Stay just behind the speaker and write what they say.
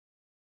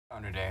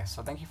Today,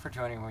 so thank you for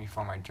joining me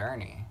for my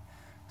journey.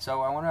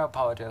 So I want to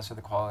apologize for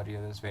the quality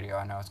of this video.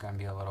 I know it's going to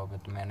be a little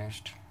bit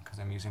diminished because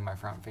I'm using my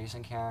front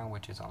facing camera,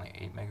 which is only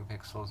 8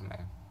 megapixels,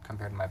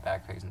 compared to my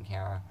back facing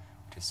camera,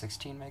 which is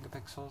 16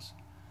 megapixels.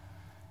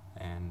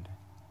 And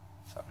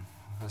so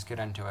let's get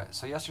into it.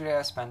 So yesterday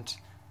I spent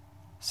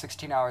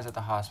 16 hours at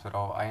the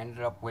hospital. I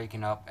ended up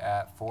waking up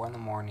at 4 in the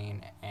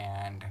morning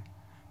and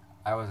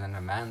I was in an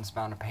immense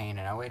amount of pain,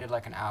 and I waited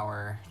like an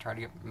hour, tried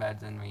to get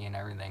meds in me and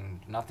everything.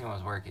 Nothing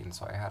was working,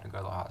 so I had to go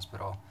to the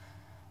hospital.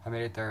 I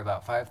made it there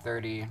about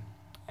 5:30,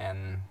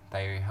 and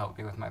they helped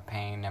me with my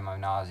pain and my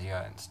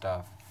nausea and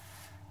stuff.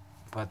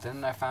 But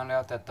then I found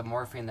out that the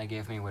morphine they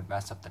gave me would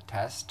mess up the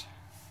test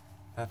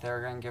that they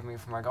were going to give me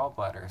for my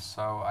gallbladder.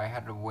 So I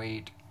had to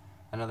wait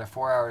another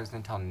 4 hours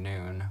until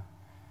noon,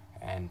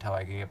 until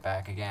I could get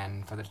back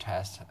again for the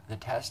test. The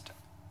test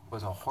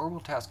was a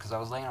horrible test because I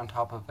was laying on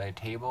top of a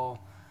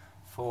table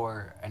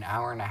for an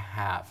hour and a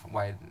half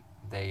while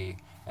they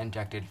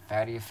injected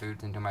fatty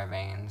foods into my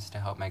veins to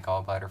help my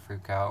gallbladder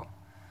freak out.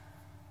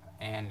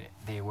 And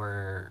they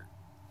were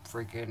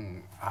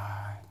freaking,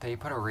 they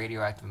put a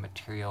radioactive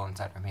material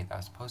inside of me that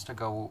was supposed to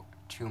go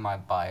to my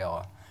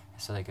bile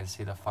so they could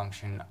see the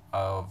function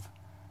of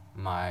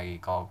my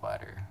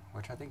gallbladder,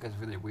 which I think is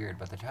really weird.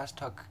 But the test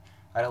took,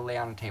 I had to lay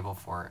on a table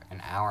for an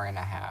hour and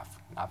a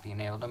half, not being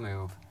able to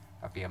move,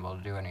 not being able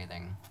to do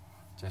anything,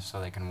 just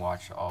so they can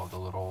watch all the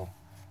little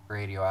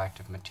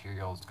radioactive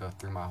materials go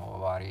through my whole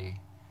body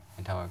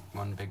until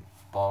one big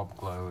bulb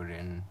glowed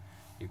and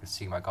you could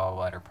see my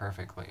gallbladder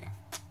perfectly.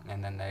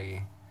 And then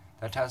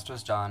the test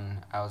was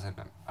done. I was in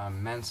an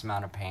immense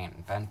amount of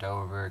pain, bent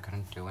over,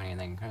 couldn't do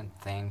anything, couldn't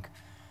think,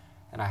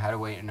 and I had to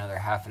wait another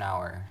half an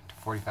hour to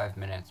 45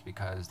 minutes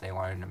because they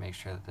wanted to make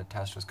sure that the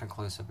test was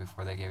conclusive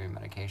before they gave me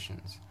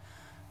medications.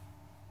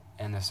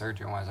 And the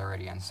surgeon was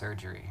already in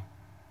surgery.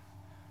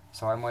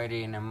 So I'm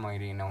waiting,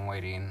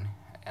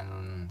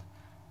 and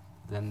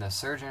then the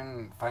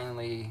surgeon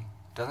finally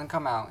doesn't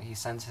come out. He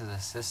sends his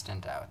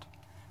assistant out,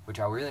 which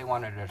I really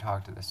wanted to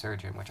talk to the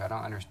surgeon, which I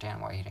don't understand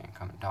why he didn't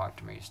come and talk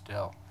to me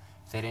still.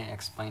 They didn't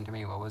explain to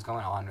me what was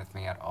going on with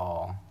me at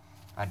all.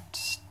 I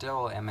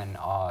still am in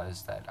awe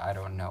that I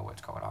don't know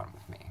what's going on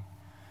with me.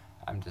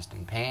 I'm just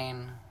in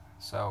pain.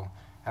 So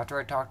after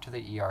I talked to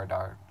the ER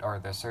doc, or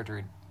the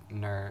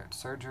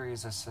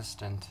surgery's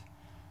assistant,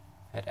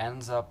 it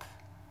ends up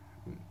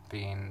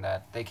being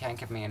that they can't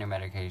give me any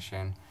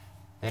medication.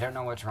 They don't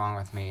know what's wrong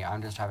with me.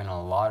 I'm just having a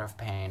lot of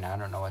pain. I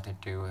don't know what to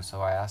do.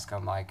 So I ask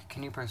them, like,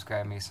 can you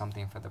prescribe me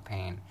something for the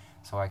pain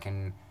so I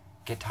can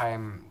get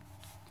time,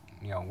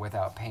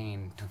 without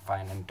pain to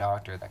find a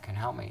doctor that can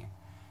help me?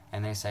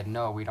 And they said,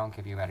 no, we don't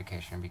give you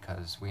medication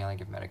because we only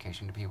give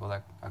medication to people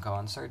that go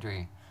on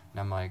surgery. And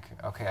I'm like,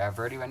 okay, I've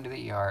already been to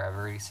the ER. I've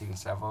already seen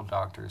several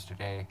doctors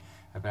today.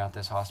 I've been at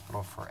this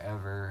hospital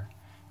forever.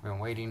 I've been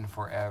waiting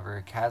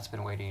forever. Kat's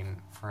been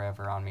waiting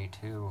forever on me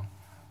too.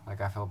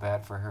 Like, I feel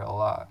bad for her a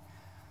lot.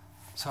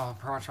 So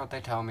pretty much what they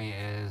tell me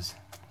is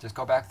just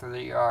go back through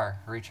the ER,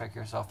 recheck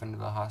yourself into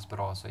the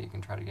hospital so you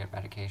can try to get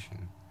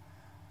medication.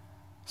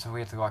 So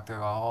we have to walk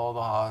through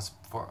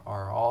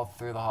all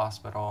through the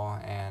hospital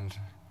and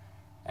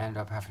end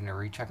up having to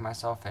recheck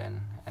myself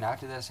in. And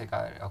after this, it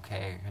got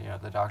okay.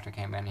 The doctor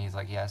came in. He's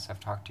like, yes,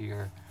 I've talked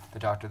to the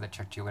doctor that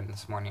checked you in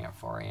this morning at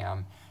 4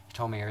 a.m. He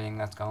told me everything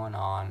that's going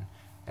on.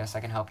 Yes, I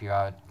can help you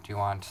out. Do you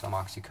want some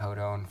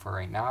oxycodone for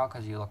right now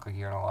because you look like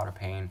you're in a lot of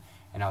pain?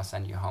 And I'll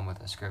send you home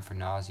with a script for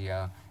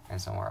nausea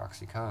and some more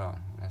oxycodone.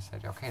 And I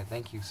said, okay,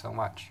 thank you so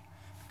much,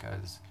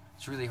 because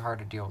it's really hard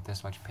to deal with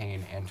this much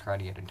pain and try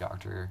to get a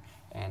doctor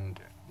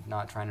and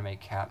not trying to make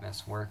Kat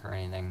miss work or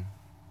anything.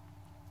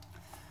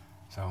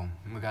 So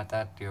we got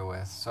that to deal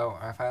with. So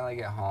I finally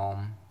get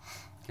home,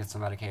 get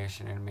some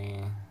medication in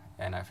me,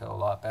 and I feel a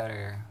lot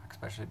better,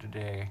 especially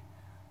today.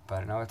 But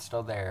I know it's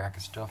still there. I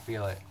can still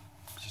feel it.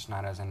 It's just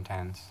not as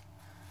intense.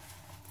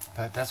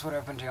 But that's what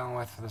I've been dealing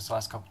with for this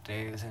last couple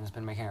days, and it's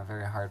been making it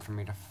very hard for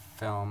me to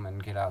film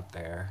and get out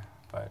there.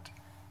 But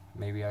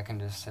maybe I can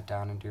just sit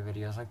down and do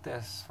videos like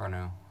this for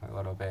now, a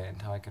little bit,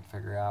 until I can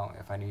figure out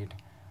if I need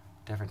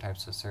different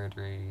types of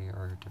surgery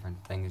or different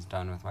things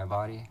done with my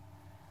body.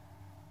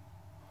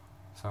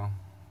 So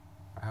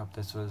I hope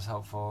this was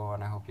helpful,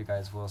 and I hope you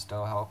guys will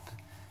still help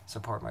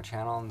support my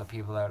channel and the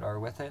people that are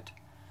with it,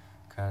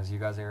 because you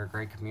guys are a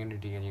great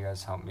community and you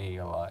guys help me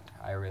a lot.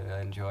 I really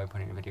enjoy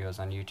putting videos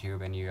on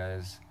YouTube, and you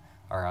guys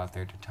are out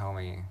there to tell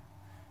me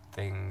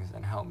things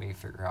and help me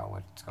figure out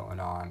what's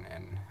going on,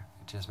 and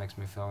it just makes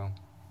me feel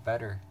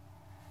better.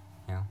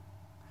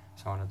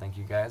 So I want to thank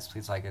you guys.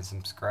 Please like and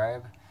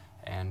subscribe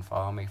and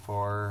follow me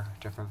for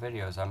different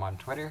videos. I'm on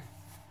Twitter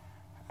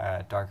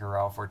at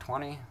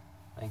DarkerRaw420.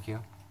 Thank you.